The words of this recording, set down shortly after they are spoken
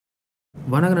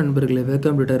வணக்கம் நண்பர்களே,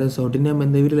 welcome to terrace out. நம்ம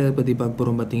இந்த வீடியோவில் எதை பற்றி பார்க்க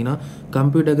போகிறோம் பார்த்தீங்கன்னா,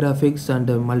 கம்ப்யூட்டர் கிராஃபிக்ஸ்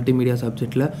அண்ட் மல்டிமீடியா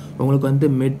சப்ஜெக்ட்டில் உங்களுக்கு வந்து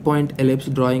mid point ellipse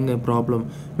drawing problem,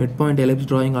 mid point ellipse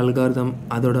drawing algorithm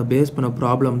அதோட பேஸ் பண்ண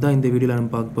ப்ராப்ளம் தான் இந்த வீடியோவில்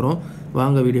நம்ம பார்க்க போகிறோம்.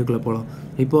 வாங்க வீடியோக்குள்ளே போகலாம்.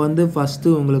 இப்போ வந்து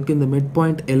ஃபஸ்ட்டு உங்களுக்கு இந்த mid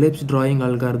point ellipse drawing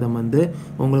algorithm வந்து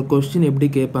உங்களுக்கு கொஸ்டின் எப்படி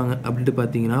கேட்பாங்க அப்படின்ட்டு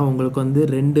பார்த்தீங்கன்னா, உங்களுக்கு வந்து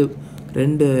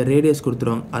ரெண்டு ரேடியஸ்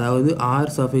கொடுத்துருவாங்க. அதாவது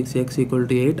R suffix X equal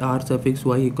to 8, R suffix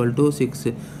Y equal to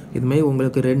 6. இதுமாதிரி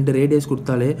உங்களுக்கு ரெண்டு ரேடியஸ்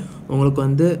கொடுத்தாலே உங்களுக்கு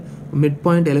வந்து mid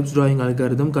point ellipse drawing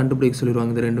algorithm கண்டுபிடிக்க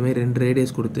சொல்லிடுவாங்க. இந்த ரெண்டு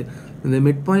ரேடியஸ் கொடுத்து இந்த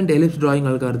mid point ellipse drawing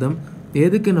algorithm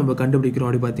எதுக்கு நம்ம கண்டுபிடிக்கிறோம்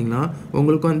அப்படி பார்த்தீங்கன்னா,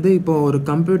 உங்களுக்கு வந்து இப்போ ஒரு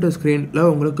கம்ப்யூட்டர் ஸ்க்ரீனில்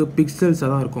உங்களுக்கு பிக்சல்ஸாக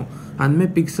தான் இருக்கும்.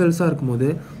 அந்தமாதிரி பிக்சல்ஸாக இருக்கும்போது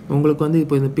உங்களுக்கு வந்து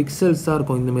இப்போ இந்த பிக்சல்ஸாக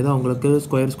இருக்கும். இந்தமாரி தான் உங்களுக்கு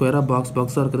ஸ்கொயராக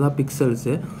பாக்ஸாக இருக்கிறதா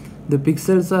பிக்சல்ஸு. இந்த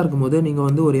பிக்சல்ஸாக இருக்கும்போது நீங்கள்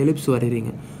வந்து ஒரு எலிப்ஸ்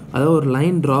வரைகிறீங்க, அதாவது ஒரு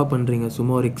லைன் ட்ரா பண்ணுறீங்க.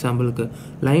 சும்மா ஒரு எக்ஸாம்பிளுக்கு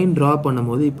லைன் ட்ரா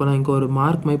பண்ணும்போது இப்போ நான் இங்கே ஒரு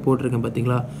மார்க் மாதிரி போட்டிருக்கேன்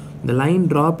பார்த்தீங்களா. இந்த லைன்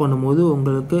ட்ரா பண்ணும்போது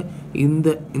உங்களுக்கு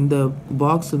இந்த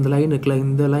பாக்ஸ் இந்த லைன் இருக்குல்ல,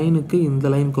 இந்த லைனுக்கு இந்த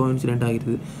லைன் கோஇன்சிடென்ட்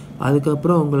ஆகிடுது.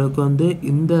 அதுக்கப்புறம் உங்களுக்கு வந்து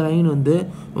இந்த லைன் வந்து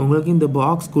உங்களுக்கு இந்த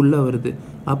பாக்ஸ்க்குள்ளே வருது.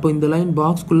 அப்போ இந்த லைன்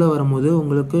பாக்ஸ்க்குள்ளே வரும்போது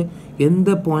உங்களுக்கு எந்த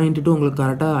பாயிண்ட்டு உங்களுக்கு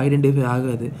கரெக்டாக ஐடென்டிஃபை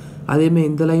ஆகாது. அதேமாதிரி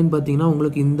இந்த லைன் பார்த்தீங்கன்னா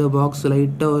உங்களுக்கு இந்த பாக்ஸ்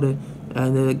லைட்டாக ஒரு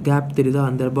அந்த கேப் தெரியுதா,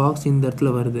 அந்த பாக்ஸ் இந்த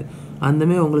இடத்துல வருது.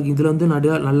 அந்தமாரி உங்களுக்கு இதில் வந்து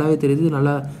நல்லாவே தெரியுது,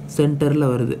 நல்லா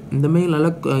சென்டரில் வருது. இந்தமாரி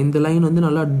நல்லா இந்த லைன் வந்து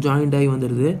நல்லா ஜாயிண்ட் ஆகி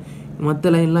வந்துடுது. மற்ற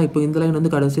லைன்லாம் இப்போ இந்த லைன்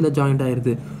வந்து கடைசியில் ஜாயிண்ட்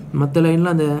ஆகிடுது. மற்ற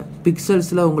லைனில் அந்த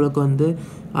பிக்சல்ஸில் உங்களுக்கு வந்து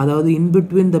அதாவது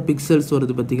இன்பிட்வீன் த பிக்சல்ஸ்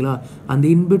வருது பார்த்தீங்களா. அந்த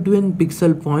இன்பிட்வீன்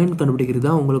பிக்சல் பாயிண்ட் கண்டுபிடிக்கிறது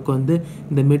தான் உங்களுக்கு வந்து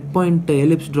இந்த mid point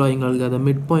ellipse drawing algorithm,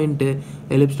 mid point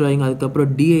ellipse drawing,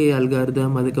 அதுக்கப்புறம் டிஏ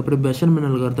அல்காரிதம், அதுக்கப்புறம் மெஷர்மென்ட்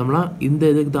அல்காரிதம்லாம் இந்த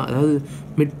இதுக்கு தான். அதாவது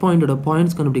மிட் பாயிண்டோட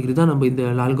பாயிண்ட்ஸ் கண்டுபிடிக்கிறது தான் நம்ம இந்த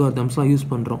அல்காரிதம்ஸ்லாம் யூஸ்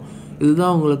பண்ணுறோம்.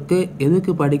 இதுதான் உங்களுக்கு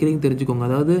எதுக்கு படிக்கிறீங்கன்னு தெரிஞ்சுக்கோங்க.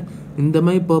 அதாவது இந்த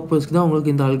மாதிரி பர்பஸ்க்கு தான்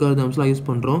உங்களுக்கு இந்த அல்காரிதம்ஸ்லாம் யூஸ்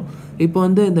பண்ணுறோம். இப்போ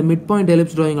வந்து இந்த mid point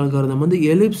ellipse drawing algorithm வந்து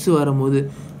எலிப்ஸ் வரும்போது,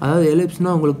 அதாவது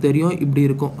எலிப்ஸ்னால் உங்களுக்கு தெரியும் இப்படி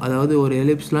இருக்கும். அதாவது ஒரு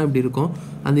எலிப்ஸ்லாம் இப்படி இருக்கும்.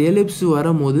 அந்த எலிப்ஸ்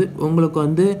வரும்போது உங்களுக்கு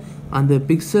வந்து அந்த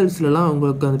பிக்சல்ஸ்லாம்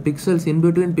உங்களுக்கு அந்த பிக்சல்ஸ்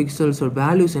இன்பிட்வீன் பிக்சல்ஸோட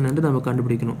வேல்யூஸ் என்னென்னு நம்ம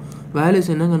கண்டுபிடிக்கணும்.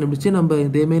 வேல்யூஸ் என்ன கண்டுபிடிச்சி நம்ம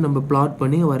இதேமாரி நம்ம பிளாட்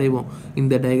பண்ணி வரைவோம்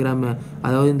இந்த டயக்ராமை.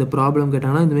 அதாவது இந்த ப்ராப்ளம்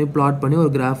கேட்டாங்கன்னா இந்தமாரி பிளாட் பண்ணி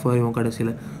ஒரு கிராஃப் வரைவோம்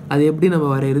கடைசியில். அது எப்படி நம்ம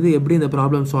வரைகிறது, எப்படி இந்த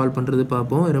ப்ராப்ளம் சால்வ் பண்ணுறது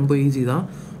பார்ப்போம். ரொம்ப ஈஸி தான்.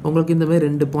 உங்களுக்கு இந்த மாதிரி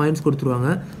 2 பாயிண்ட்ஸ் கொடுத்துருவாங்க.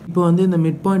 இப்போ வந்து இந்த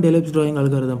mid point ellipse drawing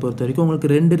algorithm பொறுத்த வரைக்கும் உங்களுக்கு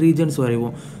 2 ரீஜன்ஸ்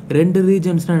வரைவோம். 2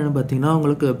 ரீஜன்ஸ்னால் என்ன பார்த்தீங்கன்னா,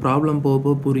 உங்களுக்கு ப்ராப்ளம்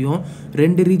போக புரியும்.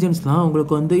 2 ரீஜன்ஸ் தான்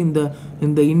உங்களுக்கு வந்து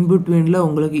இந்த இன்பிட்வீனில்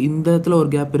உங்களுக்கு இந்த இடத்துல ஒரு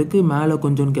கேப் இருக்குது, மேலே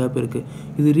கொஞ்சம் கேப் இருக்குது.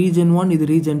 இது ரீஜன் 1, இது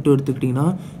ரீஜன் 2 எடுத்துக்கிட்டிங்கன்னா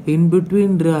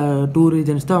இன்பிட்வீன் 2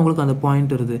 ரீஜன்ஸ் தான் உங்களுக்கு அந்த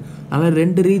பாயிண்ட் வருது. அதனால்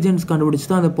 2 ரீஜன்ஸ் கண்டுபிடிச்சி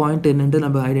தான் அந்த பாயிண்ட் என்னென்று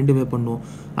நம்ம ஐடென்டிஃபை பண்ணுவோம்.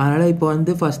 அதனால் இப்போ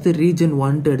வந்து ஃபஸ்ட்டு ரீஜன்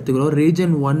 1 எடுத்துக்கிறோம்.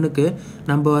 ரீஜன் 1க்கு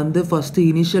நம்ம வந்து ஃபஸ்ட்டு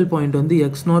இனிஷியல் பாயிண்ட் வந்து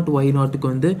x0 y0க்கு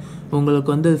வந்து உங்களுக்கு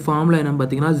வந்து ஃபார்முலா என்ன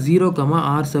பார்த்தீங்கன்னா 0,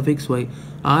 r suffix y.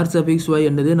 r suffix y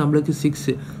என்னது நம்மளுக்கு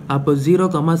 6. அப்போ 0,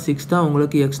 6 தான்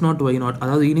உங்களுக்கு x0 y0,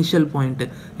 அதாவது இனிஷியல் பாயிண்ட்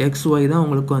xy தான்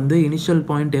உங்களுக்கு வந்து இனிஷியல்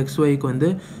பாயிண்ட் xyக்கு வந்து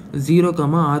 0,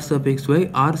 r suffix y.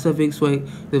 r suffix y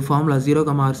இது ஃபார்முலா 0,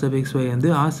 r சஃபிக்ஸ் y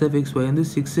வந்து r சஃபிக்ஸ் y வந்து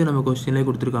 6 நம்ம கொஸ்டின்லேயே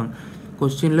கொடுத்துருக்காங்க.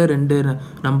 கொஸ்டினில் 2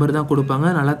 நம்பர் தான் கொடுப்பாங்க,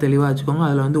 நல்லா தெளிவாக வச்சுக்கோங்க.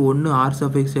 அதில் வந்து 1 r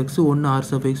suffix x, 1 r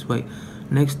suffix y.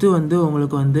 Next வந்து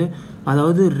உங்களுக்கு வந்து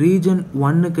அதாவது ரீஜன்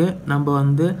 1க்கு நம்ம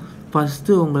வந்து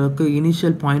ஃபஸ்ட்டு உங்களுக்கு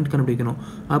இனிஷியல் பாயிண்ட் கண்டுபிடிக்கணும்.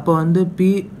 அப்போ வந்து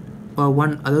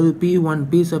P1, அதாவது P1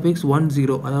 P சஃபிக்ஸ்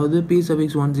 10, அதாவது P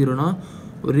சஃபிக்ஸ் 10னா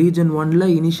ரீஜன் 1ல்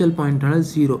initial பாயிண்ட்னால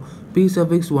 0. P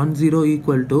suffix 10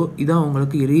 equal to இதான்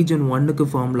உங்களுக்கு ரீஜன் 1க்கு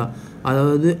ஃபார்முலா.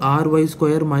 அதாவது ry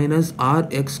square minus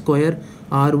rx square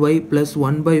ry plus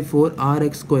 1/4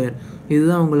 rx square.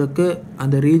 இதுதான் உங்களுக்கு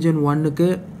அந்த ரீஜன் 1க்கு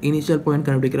இனிஷியல் பாயிண்ட்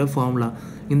கண்டுபிடிக்கிற ஃபார்முலா.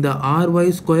 இந்த ry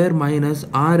square minus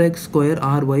rx square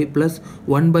ry plus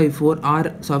 1/4 r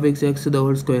suffix x the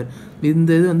whole square. இந்த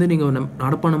இது வந்து நீங்கள்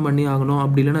நடப்பணம் பண்ணி ஆகணும்.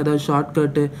 அப்படி இல்லைன்னா ஏதாவது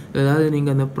ஷார்ட்கட்டு, ஏதாவது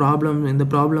நீங்கள் இந்த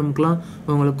ப்ராப்ளம்க்கெலாம்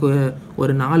உங்களுக்கு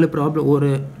ஒரு 4 ப்ராப்ளம் ஒரு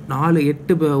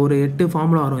 8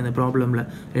 ஃபார்முலா வரும் இந்த ப்ராப்ளமில்.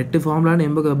 8 ஃபார்முலான்னு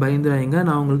எம்ப பயந்துறாங்க.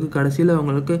 நான் உங்களுக்கு கடைசியில்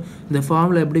உங்களுக்கு இந்த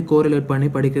ஃபார்முலா எப்படி கோரிலேட் பண்ணி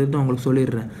படிக்கிறதுன்னு உங்களுக்கு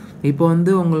சொல்லிடுறேன். இப்போ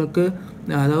வந்து உங்களுக்கு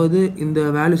அதாவது இந்த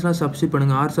வேல்யூஸ்லாம் சப்ஸ்டிட்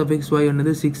பண்ணுங்கள். r சஃபிக்ஸ் y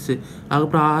என்னது 6,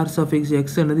 அதுக்கப்புறம் r சஃபிக்ஸ்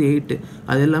x என்னது 8.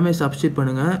 அது எல்லாமே சப்ஸ்டிட்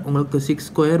பண்ணுங்கள். உங்களுக்கு 6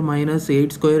 square minus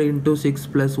 8 square into 6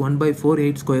 plus 1/4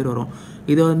 8 square வரும்.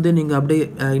 இதை வந்து நீங்கள் அப்படியே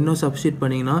இன்னும் சப்ஸ்டிட்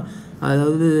பண்ணிங்கன்னா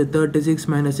அதாவது 36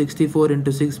 மைனஸ் 64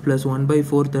 இன்ட்டு 6 ப்ளஸ்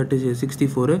 1/4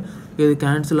 64. இது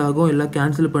கேன்சல் ஆகும். எல்லாம்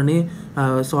கேன்சல் பண்ணி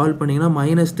சால்வ் பண்ணிங்கன்னா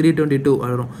மைனஸ் 322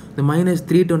 வரும். இந்த மைனஸ்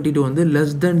 322 வந்து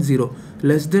லெஸ் தென்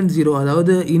 0,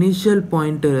 அதாவது இனிஷியல்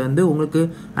பாயிண்ட் வந்து உங்களுக்கு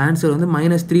ஆன்சர் வந்து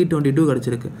மைனஸ் 322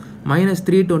 கிடச்சிருக்கு. மைனஸ்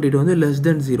 322 வந்து லெஸ்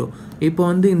தென் 0. இப்போ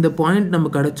வந்து இந்த பாயிண்ட் நம்ம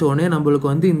கிடச்சோடனே நம்மளுக்கு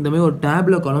வந்து இந்தமாதிரி ஒரு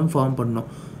டேப்ல காலம் ஃபார்ம் பண்ணணும்.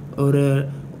 ஒரு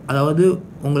அதாவது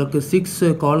உங்களுக்கு 6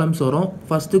 காலம்ஸ் வரும்.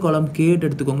 ஃபஸ்ட்டு காலம் K8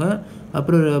 எடுத்துக்கோங்க.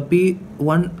 அப்புறம்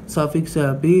P1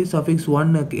 சஃபிக்ஸ்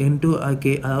 1 இன்ட்டு K.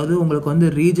 அதாவது உங்களுக்கு வந்து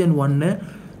ரீஜன் 1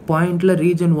 பாயிண்டில்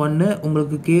ரீஜன் 1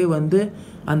 உங்களுக்கு K வந்து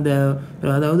அந்த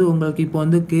அதாவது உங்களுக்கு இப்போ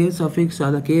வந்து K சஃபிக்ஸ்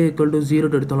அதை K =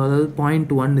 0 எடுத்தோம். அதாவது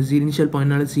பாயிண்ட் 1 இனிஷியல்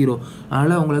பாயிண்ட்னால 0,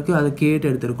 அதனால் உங்களுக்கு அதை K8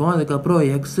 எடுத்திருக்கோம். அதுக்கப்புறம்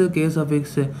K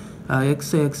suffix X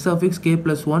suffix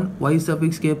K+1 Y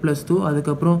suffix K+2.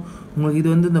 அதுக்கப்புறம் உங்களுக்கு இது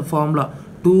வந்து இந்த formula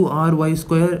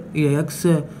 2RY² X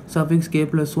suffix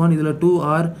K+1, இதில்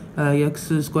 2R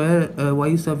X²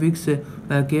 Y suffix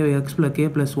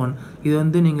K+1. இது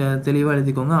வந்து நீங்கள் தெளிவாக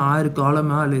எழுதிக்கோங்க. 6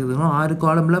 காலமாக எழுதிக்கோங்க. 6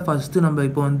 காலமில் ஃபஸ்ட்டு நம்ம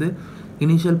இப்போ வந்து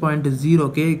இனிஷியல் பாயிண்ட் 0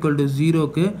 K =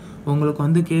 0க்கு உங்களுக்கு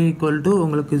வந்து K =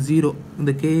 உங்களுக்கு 0,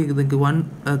 இந்த K இதுக்கு 1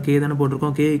 K தானே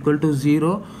போட்டிருக்கோம். K =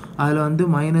 0, அதில் வந்து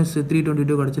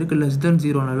 -322 கிடச்சிருக்கு.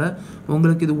 <0னால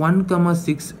உங்களுக்கு இது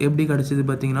 1,6 எப்படி கிடச்சிது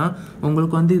பார்த்தீங்கன்னா,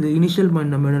 உங்களுக்கு வந்து இது இனிஷியல்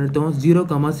பாயிண்ட் நம்ம எடுத்தோம்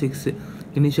 0,6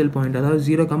 இனிஷியல் பாயிண்ட், அதாவது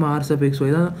 0,R⁴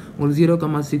 தான் உங்களுக்கு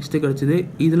 0,6 கிடச்சிது.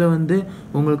 இதில் வந்து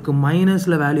உங்களுக்கு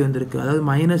மைனஸில் வேல்யூ வந்திருக்கு, அதாவது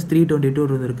 -322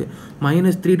 இருந்திருக்கு.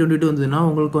 -322 வந்ததுன்னா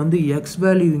உங்களுக்கு வந்து எக்ஸ்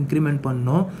வேல்யூ இன்க்ரிமெண்ட்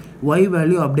பண்ணோம், ஒய்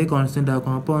வேல்யூ அப்படியே கான்ஸ்டன்ட்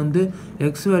ஆகும். அப்போ வந்து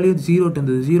எக்ஸ் வேல்யூ 0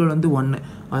 இருந்தது, 0லேருந்து 1,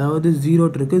 அதாவது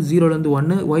 0 இருக்குது, 0லேருந்து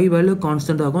 1, ஒய் வேல்யூ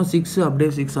கான்ஸ்டன்ட் ஆகும், 6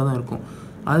 அப்படியே 6ஆக தான் இருக்கும்.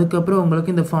 அதுக்கப்புறம்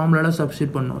உங்களுக்கு இந்த ஃபார்முலாவில்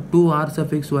சப்ஸ்டிட் பண்ணோம்.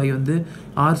 2R⁴y வந்து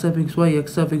R⁴y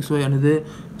X⁴y ஆனது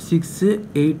 6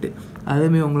 8,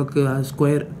 அதேமாதிரி உங்களுக்கு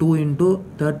ஸ்கொயர் 2 ×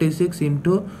 36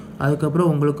 × அதுக்கப்புறம்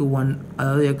உங்களுக்கு 1,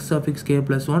 அதாவது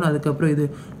X⁴k+1. அதுக்கப்புறம் இது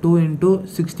 2 ×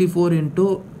 64 ×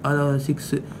 அதாவது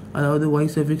 6, அதாவது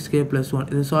Y⁴k+1.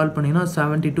 இதை சால்வ் பண்ணிங்கன்னா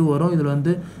 72 வரும். இதில்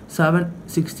வந்து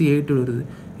 768 வருது.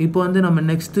 இப்போ வந்து நம்ம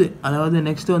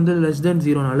நெக்ஸ்ட்டு வந்து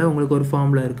 <0னால உங்களுக்கு ஒரு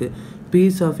ஃபார்முலா இருக்குது.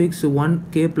 P⁴1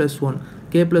 K+1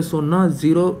 K+1னா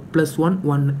 0 + 1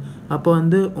 1. அப்போ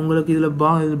வந்து உங்களுக்கு இதில்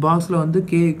பாக்ஸில் வந்து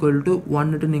K =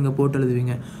 1ட்டு நீங்கள் போட்டு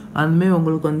எழுதுவீங்க. அதுமாரி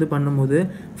உங்களுக்கு வந்து பண்ணும்போது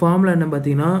ஃபார்முலா என்ன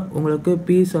பார்த்தீங்கன்னா, உங்களுக்கு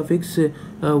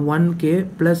P⁴1K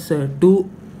 + 2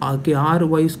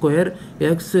 RY²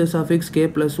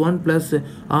 X⁴k+1 +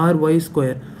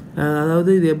 RY².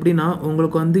 அதாவது இது எப்படின்னா,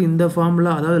 உங்களுக்கு வந்து இந்த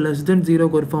ஃபார்முலா, அதாவது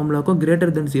 <0க்கு ஒரு ஃபார்முலாக்கும்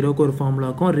 <0க்கு ஒரு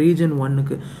ஃபார்முலாக்கும் ரீஜன்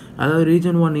 1க்கு, அதாவது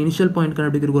ரீஜன் 1 இனிஷியல் பாயிண்ட்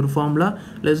கண்டுபிடிக்கிறதுக்கு ஒரு ஃபார்முலா,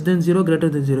 <0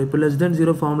 <0. இப்போ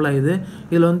 <0 ஃபார்முலா இது.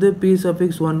 இதில் வந்து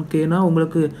P⁴1Kனா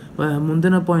உங்களுக்கு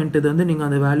முந்தின பாயிண்ட் இது வந்து நீங்கள்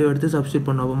அந்த வேல்யூ எடுத்து சப்ஸ்டிட்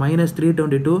பண்ணணும். அப்போ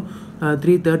 -322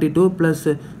 332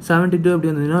 + 72 எப்படி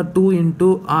இருந்ததுன்னா 2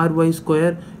 ×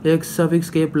 RY²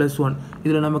 X⁴k+1.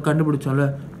 இதில் நம்ம கண்டுபிடிச்சோம்ல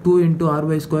 2 ×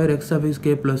 RY²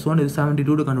 X⁴k+1, இது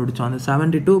 72 கண்டுபிடிச்சோம். அந்த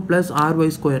 72 +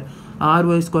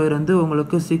 RY² வந்து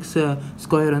உங்களுக்கு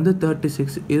 6² வந்து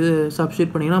 36. இது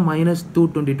சப்ஸ்டிட் பண்ணிங்கன்னா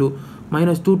 -222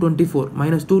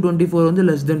 -224 வந்து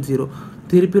 <0,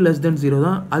 திருப்பி <0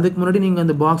 தான். அதுக்கு முன்னாடி நீங்கள்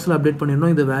அந்த பாக்ஸில் அப்டேட்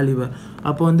பண்ணிடணும் இந்த வேல்யூவை.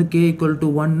 அப்போ வந்து K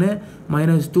 = 1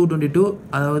 -222,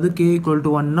 அதாவது K =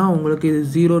 1னா உங்களுக்கு இது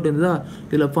 0 இருந்ததா,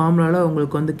 இதில் ஃபார்முலாவில்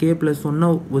உங்களுக்கு வந்து K+1னா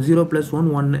 0 + 1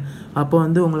 1. அப்போ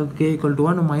வந்து உங்களுக்கு K =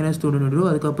 1 -222.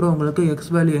 அதுக்கப்புறம் உங்களுக்கு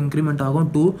எக்ஸ் வேல்யூ இன்க்ரிமெண்ட் ஆகும்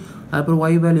 2, அதுக்கப்புறம்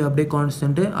ஒய் வேல்யூ அப்படியே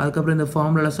கான்ஸ்டன்ட்டு. அதுக்கப்புறம் இந்த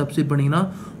ஃபார்முலாவில் சப்ஸ்டிட் பண்ணிங்கன்னா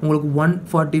உங்களுக்கு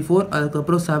 144,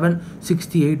 அதுக்கப்புறம்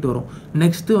 768 வரும்.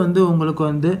 நெக்ஸ்ட்டு வந்து உங்களுக்கு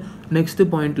வந்து நெக்ஸ்ட்டு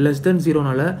பாயிண்ட்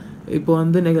 <0னால இப்போ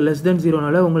வந்து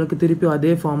 <0னால உங்களுக்கு திருப்பி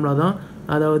அதே ஃபார்முலா தான்,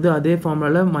 அதாவது அதே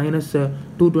ஃபார்முலாவில்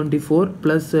 -224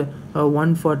 +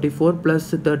 144 +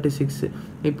 36.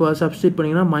 இப்போ சப்ஸ்டிட்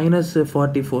பண்ணிங்கன்னா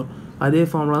 -44, அதே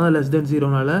ஃபார்முலா தான்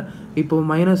 <0னால. இப்போ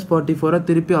 -44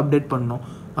 திருப்பி அப்டேட் பண்ணோம்,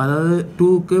 அதாவது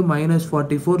 2க்கு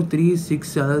 -44 3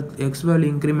 6, அதாவது எக்ஸ் வேல்யூ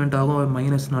இன்க்ரிமெண்ட் ஆகும்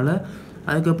மைனஸ்னால.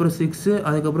 அதுக்கப்புறம் 6,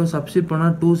 அதுக்கப்புறம் சப்ஸ்டிட்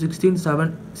பண்ணால் 216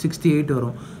 768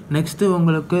 வரும். நெக்ஸ்ட்டு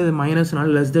உங்களுக்கு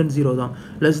மைனஸ்னால <0 தான்.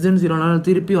 <0னால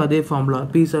திருப்பி அதே formula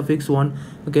P⁴1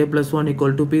 K+1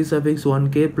 =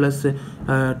 P⁴1K +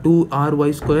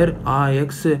 2RY²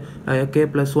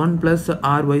 X⁴k+1 +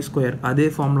 RY². அதே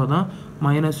ஃபார்முலா தான்,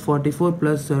 -44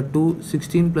 +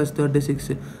 216 +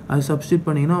 36. அது சப்ஸ்டிட்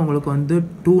பண்ணிங்கன்னா உங்களுக்கு வந்து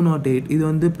 208. இது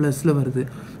வந்து ப்ளஸில் வருது.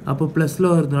 அப்போ ப்ளஸில்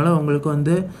வரதுனால உங்களுக்கு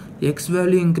வந்து எக்ஸ்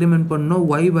வேல்யூ இன்க்ரிமெண்ட் பண்ணணும்,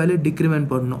 ஒய் வேல்யூ டிக்ரிமெண்ட்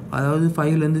பண்ணணும். அதாவது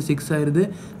 5லேருந்து 6 ஆயிடுது,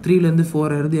 3லேருந்து 4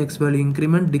 ஆயிடுது, எக்ஸ் வேல்யூ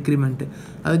இன்க்ரிமெண்ட் டிக்ரிமெண்ட்டு.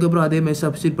 அதுக்கப்புறம் அதேமாதிரி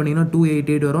சப்ஸ்டிட் பண்ணிங்கன்னா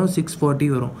 288 வரும், 640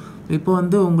 வரும். இப்போ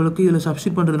வந்து உங்களுக்கு இதில்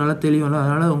சப்ஸ்டிட் பண்ணுறதுனால தெரியும்ல,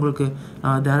 அதனால் உங்களுக்கு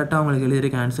டேரெக்டாக உங்களுக்கு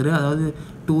எழுதியிருக்க ஆன்சரு, அதாவது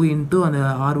 2 × அந்த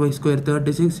RY²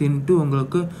 36 ×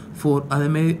 உங்களுக்கு 4,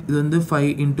 அதேமாரி இது வந்து 5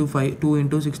 × 5 2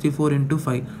 × 64 ×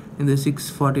 5, இந்த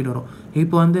 640 வரும்.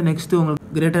 இப்போ வந்து நெக்ஸ்ட்டு உங்களுக்கு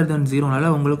 <0னால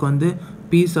உங்களுக்கு வந்து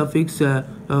P⁴1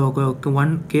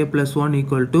 1k plus 1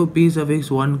 equal to p suffix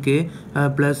 1k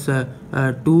plus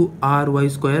 2ry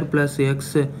square plus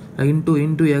x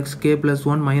into x k plus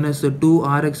 1 minus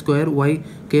 2rx square y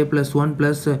k plus 1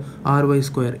 plus ry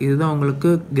square. இதுதான் உங்களுக்கு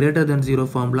greater than 0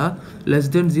 formula. less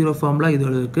than 0 formula இது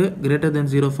இருக்கு, greater than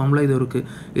 0 formula இது இருக்கு.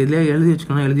 இதிலே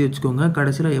எழுதி வச்சுக்கோங்க.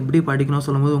 கடைசியில் எப்படி படிக்கணும்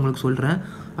சொல்லும்போது உங்களுக்கு சொல்கிறேன்.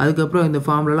 அதுக்கப்புறம் இந்த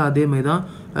ஃபார்முலாவில் அதேமாதிரி தான்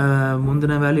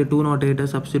முந்தின வேல்யூ 208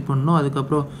 சப்ஸ்டிட் பண்ணணும்.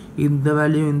 அதுக்கப்புறம் இந்த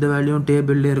வேல்யூ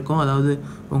டேபிள்லேயே இருக்கும். அதாவது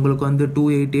உங்களுக்கு வந்து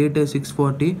 288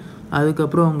 640,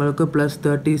 அதுக்கப்புறம் உங்களுக்கு ப்ளஸ்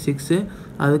 36,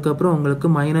 அதுக்கப்புறம் உங்களுக்கு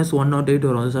மைனஸ் 108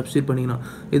 வரும். அது சப்ஸ்டிட் பண்ணிங்கன்னா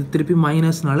இது திருப்பி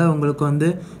மைனஸ்னால உங்களுக்கு வந்து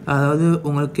அதாவது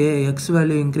உங்களுக்கு எக்ஸ்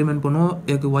வேல்யூ இன்க்ரிமெண்ட் பண்ணுவோம்,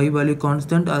 ஒய் வேல்யூ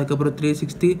கான்ஸ்டன்ட், அதுக்கப்புறம்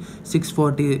 360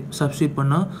 640 சப்ஸ்டிட்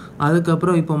பண்ணால்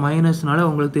அதுக்கப்புறம் இப்போ மைனஸ்னால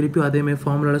உங்களுக்கு திருப்பி அதேமாதிரி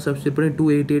ஃபார்முலாவில் சப்ஸ்டிட் பண்ணி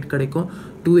 288 கிடைக்கும்.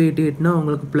 288னா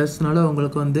உங்களுக்கு ப்ளஸ்னால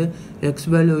உங்களுக்கு வந்து X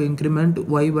value increment,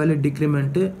 Y value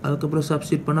டிக்ரிமெண்ட்டு, அதுக்கப்புறம்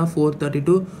சப்ஸ்டிட் பண்ணால்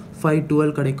 432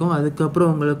 512 கிடைக்கும். அதுக்கப்புறம்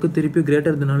உங்களுக்கு திருப்பி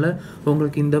கிரேட்டர்னால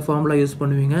உங்களுக்கு இந்த ஃபார்முலா யூஸ்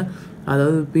பண்ணுவீங்க.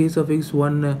 அதாவது p suffix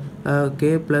 1 k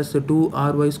plus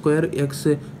 2ry square x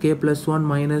k plus 1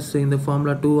 minus இந்த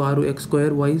formula 2rx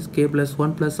square y k plus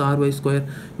 1 plus ry square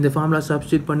இந்த ஃபார்முலா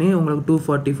சப்ஸ்டிட் பண்ணி உங்களுக்கு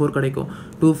 244 கிடைக்கும்.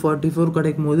 244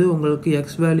 கிடைக்கும் போது உங்களுக்கு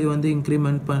x வேல்யூ வந்து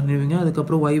இன்க்ரிமெண்ட் பண்ணுவீங்க,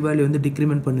 அதுக்கப்புறம் y வேல்யூ வந்து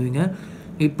டிக்ரிமெண்ட் பண்ணுவீங்க.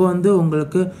 இப்போ வந்து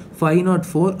உங்களுக்கு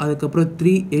 504 அதுக்கப்புறம்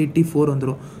 384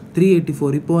 வந்துடும்.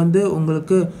 384 இப்போ வந்து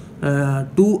உங்களுக்கு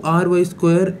 2ry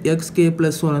square xk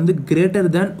plus 1 வந்து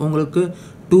கிரேட்டர் தேன் உங்களுக்கு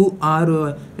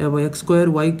 2rx square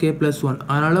yk plus 1,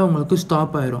 அதனால் உங்களுக்கு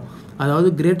ஸ்டாப் ஆயிரும். அதாவது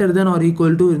greater than or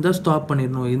equal to இருந்தால் ஸ்டாப்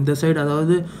பண்ணிடணும் இந்த சைடு.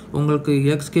 அதாவது உங்களுக்கு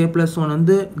xk plus 1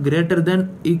 வந்து greater than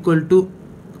equal to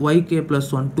yk plus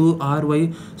 1, 2ry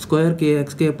square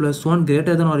kxk plus 1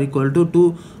 greater than or equal to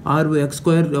 2rx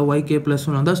square yk plus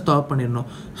 1 வந்தால் ஸ்டாப் பண்ணிடணும்.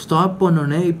 ஸ்டாப்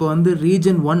பண்ணோன்னே இப்போ வந்து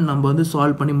ரீஜன் 1 நம்ம வந்து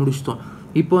சால்வ் பண்ணி முடிச்சிட்டோம்.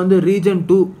 இப்போ வந்து ரீஜன்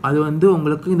 2 அது வந்து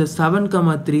உங்களுக்கு இந்த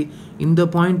 7,3 இந்த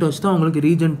பாயிண்ட் வச்சு தான் உங்களுக்கு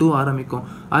ரீஜன் 2 ஆரம்பிக்கும்.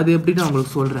 அது எப்படி நான்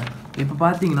உங்களுக்கு சொல்கிறேன். இப்போ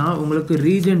பார்த்தீங்கன்னா உங்களுக்கு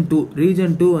ரீஜன்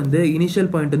 2 வந்து இனிஷியல்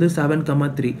பாயிண்ட் வந்து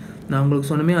 7,3. நான்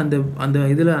உங்களுக்கு சொன்னமே அந்த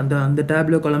இதில் அந்த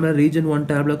டேப்லோ காலமில் ரீஜன் 1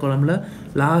 டேப்லோ காலமில்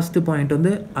லாஸ்ட்டு பாயிண்ட்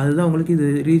வந்து அதுதான் உங்களுக்கு இது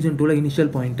ரீஜன் 2ல்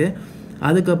இனிஷியல் பாயிண்ட்டு.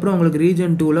 அதுக்கப்புறம் உங்களுக்கு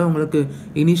ரீஜன் 2ல் உங்களுக்கு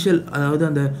இனிஷியல்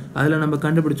அதாவது அதில் நம்ம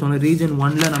கண்டுபிடிச்சோம்ல ரீஜன்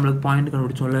 1ல் நம்மளுக்கு பாயிண்ட்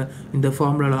கண்டுபிடிச்சோம்ல இந்த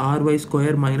ஃபார்முலாவில் ry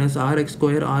square minus rx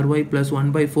square ry plus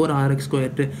 1/4 rx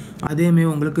ஸ்கொயர்ட்டு. அதேமாதிரி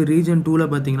உங்களுக்கு ரீஜன் 2ல்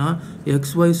பார்த்தீங்கன்னா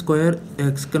xy square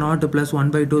x0 plus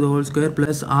 1/2 the whole square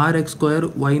plus rx square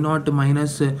y0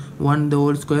 minus 1 the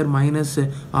whole square minus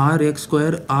rx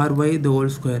square ry the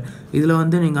whole square. இதில்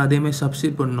வந்து நீங்கள் அதேமாதிரி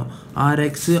substitute பண்ணணும்.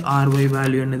 rx ry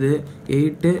value என்னது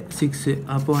 8 6.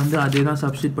 அப்போ வந்து அதே தான்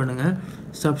சப்ஸ்டிட் பண்ணுங்கள்.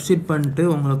 சப்ஸ்டிட் பண்ணிட்டு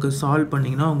உங்களுக்கு சால்வ்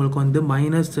பண்ணிங்கன்னா உங்களுக்கு வந்து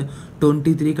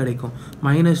 -23 கிடைக்கும்.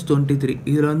 -23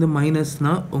 இதில் வந்து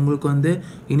மைனஸ்னால் உங்களுக்கு வந்து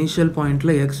இனிஷியல்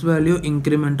பாயிண்டில் எக்ஸ் வேல்யூ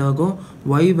இன்க்ரிமெண்ட் ஆகும்,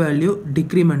 ஒய் வேல்யூ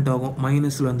டிக்ரிமெண்ட் ஆகும்.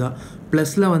 மைனஸில் வந்தால்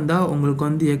ப்ளஸில் வந்தால் உங்களுக்கு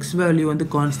வந்து எக்ஸ் வேல்யூ வந்து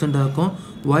கான்ஸ்டண்ட்டாக இருக்கும்,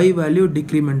 ஒய் வேல்யூ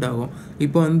டிக்ரிமெண்ட் ஆகும்.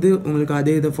 இப்போ வந்து உங்களுக்கு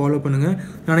அதே இதை ஃபாலோ பண்ணுங்கள்.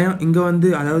 ஆனால் இங்கே வந்து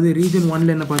அதாவது ரீஜன்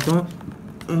 1ல் என்ன பார்த்தோம்,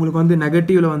 உங்களுக்கு வந்து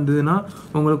நெகட்டிவில் வந்ததுன்னா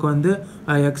உங்களுக்கு வந்து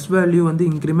எக்ஸ் வேல்யூ வந்து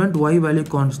இன்க்ரிமெண்ட், ஒய் வேல்யூ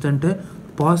கான்ஸ்டன்ட்டு.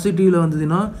 பாசிட்டிவில்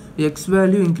வந்ததுன்னா X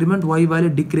value increment, Y value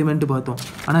டிக்ரிமெண்ட்டு பார்த்தோம்.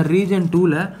 ஆனால் ரீஜன்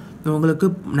 2ல் உங்களுக்கு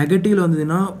நெகட்டிவில்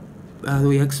வந்ததுன்னா அது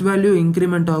எக்ஸ் வேல்யூ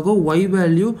இன்க்ரிமெண்ட் ஆகும், ஒய்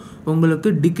வேல்யூ உங்களுக்கு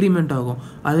டிக்ரிமெண்ட் ஆகும்.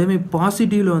 அதேமாதிரி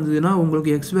பாசிட்டிவில் வந்ததுன்னா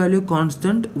உங்களுக்கு X value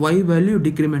constant, Y value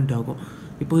decrement ஆகும்.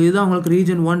 இப்போ இதுதான் உங்களுக்கு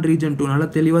ரீஜன் 1 ரீஜன் 2 நல்லா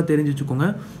தெளிவாக தெரிஞ்சு வச்சுக்கோங்க.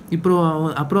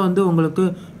 அப்புறம் வந்து உங்களுக்கு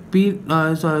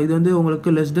இது வந்து உங்களுக்கு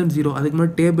லெஸ் தென் 0. அதுக்கு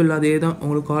முன்னாடி டேபிள் அதே தான்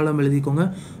உங்களுக்கு காலம் எழுதிக்கோங்க.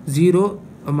 0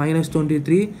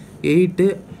 -23 8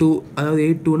 2. அதாவது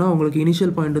 8 2னா உங்களுக்கு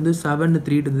இனிஷியல் பாயிண்ட் வந்து 7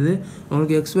 3 இருந்தது.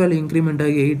 உங்களுக்கு எக்ஸ் வேல்யூ இன்க்ரிமெண்ட்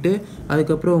ஆகி 8,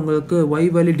 அதுக்கப்புறம் உங்களுக்கு ஒய்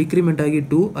வேல்யூ டிக்ரிமெண்ட் ஆகி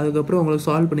 2, அதுக்கப்புறம் உங்களுக்கு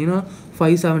சால்வ் பண்ணிங்கன்னா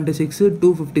 576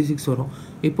 256 வரும்.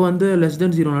 இப்போ வந்து லெஸ்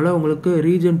தென் 0னால உங்களுக்கு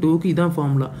ரீஜன் 2க்கு இதான்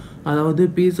ஃபார்முலா. அதாவது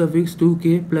p suffix 2k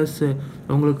ப்ளஸ்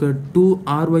உங்களுக்கு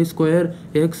 2ry square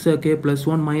xk plus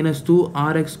 1 minus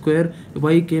 2rx square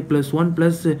yk plus 1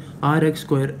 plus rx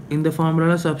square இந்த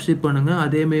ஃபார்முலாவில் சப்ஸ்டிட் பண்ணுங்கள்.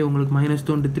 அதேமாதிரி உங்களுக்கு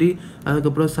 -23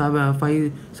 அதுக்கப்புறம்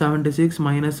 576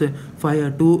 மைனஸ்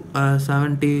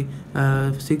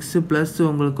 276 ப்ளஸ்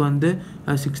உங்களுக்கு வந்து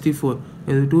 64.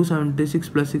 இது 276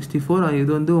 ப்ளஸ் 64.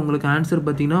 இது வந்து உங்களுக்கு ஆன்சர்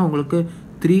பார்த்தீங்கன்னா உங்களுக்கு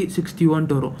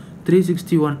 361 வரும்.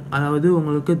 361 அதாவது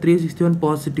உங்களுக்கு 361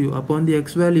 பாசிட்டிவ். அப்போ வந்து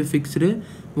X value fixed,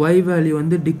 Y value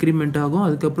வந்து டிக்ரிமெண்ட் ஆகும்.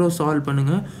 அதுக்கப்புறம் சால்வ்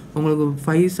பண்ணுங்கள், உங்களுக்கு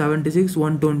 576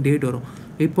 128 வரும்.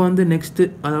 இப்போ வந்து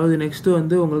நெக்ஸ்ட்டு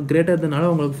வந்து உங்களுக்கு கிரேட்டர் தெனால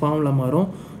உங்களுக்கு ஃபார்முலா மாறும்.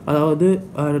 அதாவது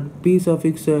p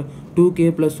suffix 2k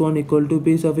plus 1 equal to p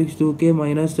suffix 2k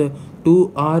minus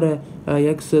 2r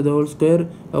x the whole square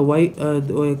y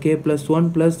k plus 1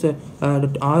 plus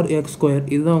r x square.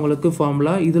 இதுதான் உங்களுக்கு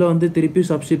ஃபார்முலா. இதில் வந்து திருப்பி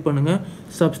சப்ஸ்டிட் பண்ணுங்கள்.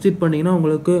 சப்ஸ்டிட் பண்ணிங்கன்னா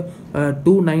உங்களுக்கு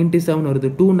 297 வருது.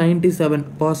 297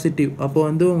 பாசிட்டிவ். அப்போ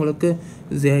வந்து உங்களுக்கு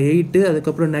 8,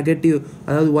 அதுக்கப்புறம் நெகட்டிவ்,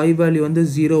 அதாவது y வேல்யூ வந்து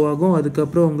 0 ஆகும்.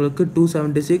 அதுக்கப்புறம் உங்களுக்கு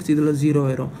 276 இதில் 0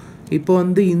 ஆயிரும். இப்போ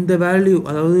வந்து இந்த வேல்யூ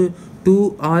அதாவது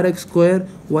 2rx square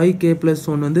yk plus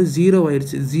 1 வந்து 0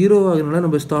 ஆயிடுச்சு. 0 ஆகுறதுனால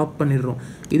நம்ம ஸ்டாப் பண்ணிடுறோம்.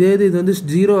 இது வந்து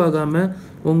 0 ஆகாமல்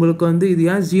உங்களுக்கு வந்து இது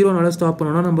ஏன் 0னால ஸ்டாப்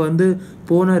பண்ணோம்னா நம்ம வந்து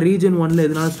போன ரீஜன் 1ல்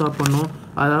எதனால ஸ்டாப் பண்ணோம்,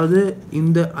 அதாவது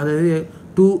அதாவது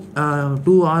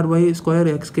 2ry square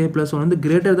xk plus 1 வந்து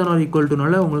greater than or equal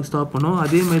toனால உங்களுக்கு ஸ்டாப் பண்ணோம்.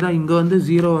 அதேமாதிரி தான் இங்கே வந்து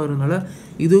 0 ஆகுறதுனால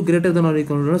இது greater than or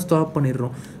equal toனால stop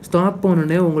பண்ணிடுறோம். ஸ்டாப்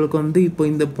பண்ணோடனே உங்களுக்கு வந்து இப்போ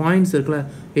இந்த பாயிண்ட்ஸ் இருக்குல்ல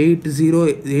 80,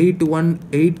 81,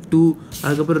 82,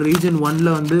 அதுக்கப்புறம் ரீஜன் 1ல்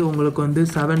வந்து உங்களுக்கு வந்து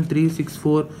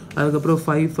 7364, அதுக்கப்புறம்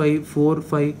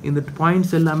 5545 இந்த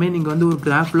பாயிண்ட்ஸ் எல்லாமே நீங்கள் வந்து ஒரு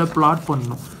கிராஃபில் பிளாட்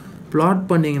பண்ணணும். பிளாட்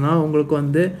பண்ணிங்கன்னா உங்களுக்கு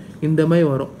வந்து இந்த மாதிரி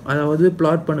வரும். அதாவது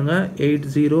பிளாட் பண்ணுங்கள்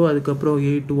 80, அதுக்கப்புறம்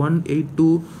 81, 82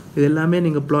 இது எல்லாமே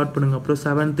நீங்கள் பிளாட் பண்ணுங்கள். அப்புறம்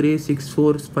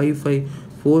 7364,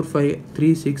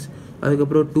 554536,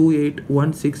 அதுக்கப்புறம்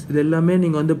 2816 இது எல்லாமே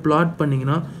நீங்கள் வந்து பிளாட்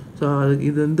பண்ணிங்கன்னா ஸோ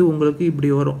இது வந்து உங்களுக்கு இப்படி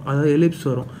வரும், அதாவது எலிப்ஸ்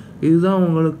வரும். இதுதான்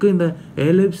உங்களுக்கு இந்த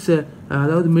எலிப்ஸ்,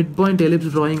 அதாவது மிட் பாயிண்ட்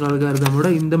எலிப்ஸ் ட்ராயிங் அல்காரிதமோட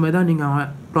இந்த மாதிரி தான் நீங்கள்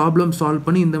ப்ராப்ளம் சால்வ்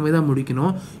பண்ணி இந்த மாதிரி தான்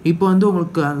முடிக்கணும். இப்போ வந்து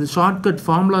உங்களுக்கு அந்த ஷார்ட்கட்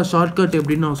ஃபார்முலா ஷார்ட்கட்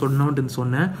எப்படின்னு நான்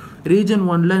சொன்னேன். ரீஜன்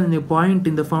 1ல் இந்த பாயிண்ட்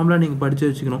இந்த ஃபார்முலா நீங்கள் படித்து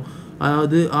வச்சுக்கணும்.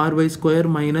 அதாவது ry square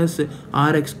minus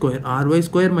rx square, ry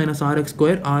square minus rx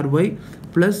square ry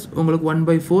plus உங்களுக்கு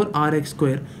 1/4 rx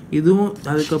ஸ்கொயர். இதுவும்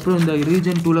அதுக்கப்புறம் இந்த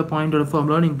ரீஜன் 2ல் பாயிண்டோட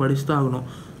ஃபார்முலா நீங்கள் படிச்சு தான் ஆகணும்.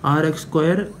 rx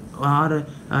square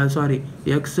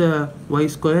x y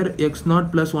square x naught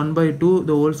plus 1/2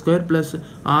 the whole square plus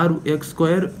r x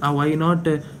square y naught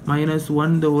minus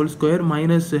 1 the whole square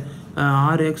minus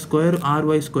r x square r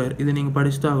y square. இது நீங்கள்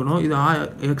படிச்சுட்டு ஆகணும். இது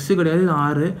x கிடையாது, இது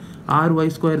r y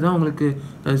square தான் உங்களுக்கு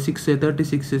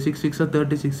 36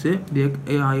 36 இது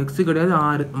x கிடையாது,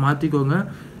 r மாற்றிக்கோங்க.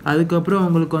 அதுக்கப்புறம்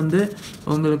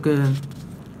உங்களுக்கு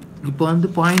இப்போ வந்து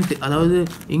பாயிண்ட், அதாவது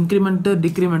இன்க்ரிமெண்ட்டு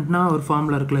டிக்ரிமெண்ட்னா ஒரு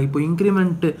ஃபார்முலா இருக்குல்ல. இப்போ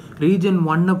இன்க்ரிமெண்ட்டு ரீஜன்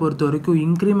 1 பொறுத்த வரைக்கும்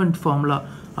இன்க்ரிமெண்ட் ஃபார்முலா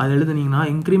அது எழுதுனீங்கன்னா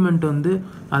இன்க்ரிமெண்ட் வந்து,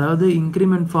 அதாவது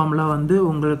இன்க்ரிமெண்ட் ஃபார்முலா வந்து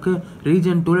உங்களுக்கு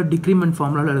ரீஜன் 2ல் டிக்ரிமெண்ட்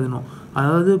ஃபார்முலாவில் எழுதணும்.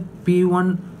 அதாவது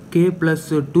p1k plus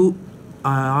 2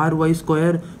 ry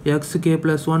square xk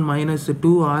plus 1 minus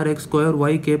 2 rx square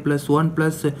yk plus 1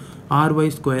 plus ry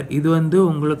square. இது வந்து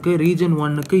உங்களுக்கு ரீஜன்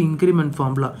 1க்கு இன்க்ரிமெண்ட்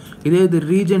ஃபார்முலா. இது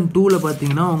ரீஜன் 2ல்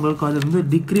பார்த்தீங்கன்னா உங்களுக்கு அது வந்து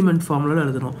டிக்ரிமெண்ட் ஃபார்முலாவில்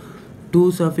எழுதணும். 2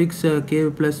 suffix k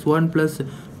plus 1 plus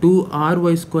 2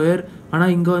 ry square.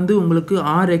 ஆனால் இங்கே வந்து உங்களுக்கு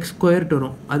rx square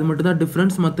வரும், அது மட்டும் தான்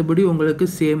டிஃப்ரென்ஸ். மற்றபடி உங்களுக்கு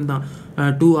சேம் தான்.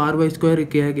 2 ry square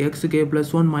xk plus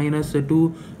 1 minus 2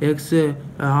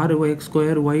 ry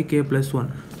square yk plus 1.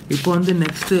 இப்போ வந்து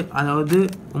நெக்ஸ்ட்டு, அதாவது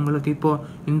உங்களுக்கு இப்போது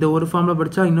இந்த ஒரு ஃபார்மில்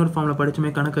படித்தா இன்னொரு ஃபார்மில் படிச்சுமே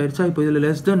கணக்காயிருச்சா. இப்போ இதில்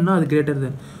லெஸ் தென்னா அது கிரேட்டர்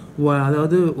தென்,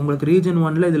 அதாவது உங்களுக்கு ரீஜன்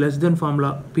 1ல் இது less than formula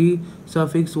p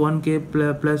suffix 1k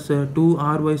plus 2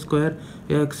 ry square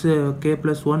xk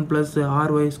plus 1 plus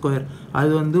ry square.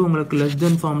 அது வந்து உங்களுக்கு லெஸ்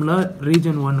தென் ஃபார்முலா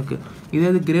ரீஜன் 1க்கு. இதே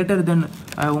இது கிரேட்டர் தென்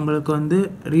உங்களுக்கு வந்து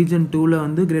ரீஜன் 2ல்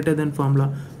வந்து greater than formula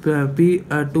p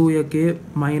 2ak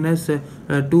minus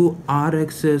 2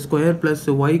 rx square plus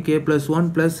yk plus 1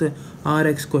 plus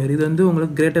rx square. இது வந்து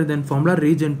உங்களுக்கு கிரேட்டர் தென் ஃபார்முலா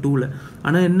ரீஜன் 2ல்.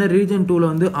 ஆனால் என்ன ரீஜன் 2ல்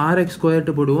வந்து rx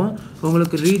ஸ்கொயர்ட்டு போடுவோம்,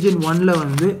 உங்களுக்கு ரீஜன் 1ல்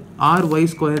வந்து ry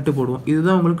ஸ்கொயர்ட்டு போடுவோம்.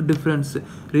 இதுதான் உங்களுக்கு டிஃப்ரென்ஸ்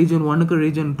ரீஜன் 1க்கு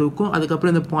ரீஜன் 2க்கும்.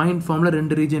 அதுக்கப்புறம் இந்த பாயிண்ட் ஃபார்முலா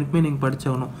ரெண்டு ரீஜனுக்குமே நீங்கள்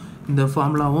படிச்சாகணும், இந்த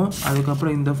ஃபார்முலாவும்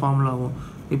அதுக்கப்புறம் இந்த ஃபார்முலாவும்.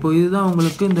 இப்போ இதுதான்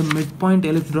உங்களுக்கு இந்த mid point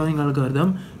ellipse drawing algorithm.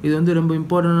 இது வந்து ரொம்ப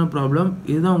இம்பார்ட்டண்டான ப்ராப்ளம்.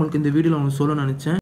 இதுதான் உங்களுக்கு இந்த வீடியோவில் உங்களுக்கு சொல்ல நினச்சேன்.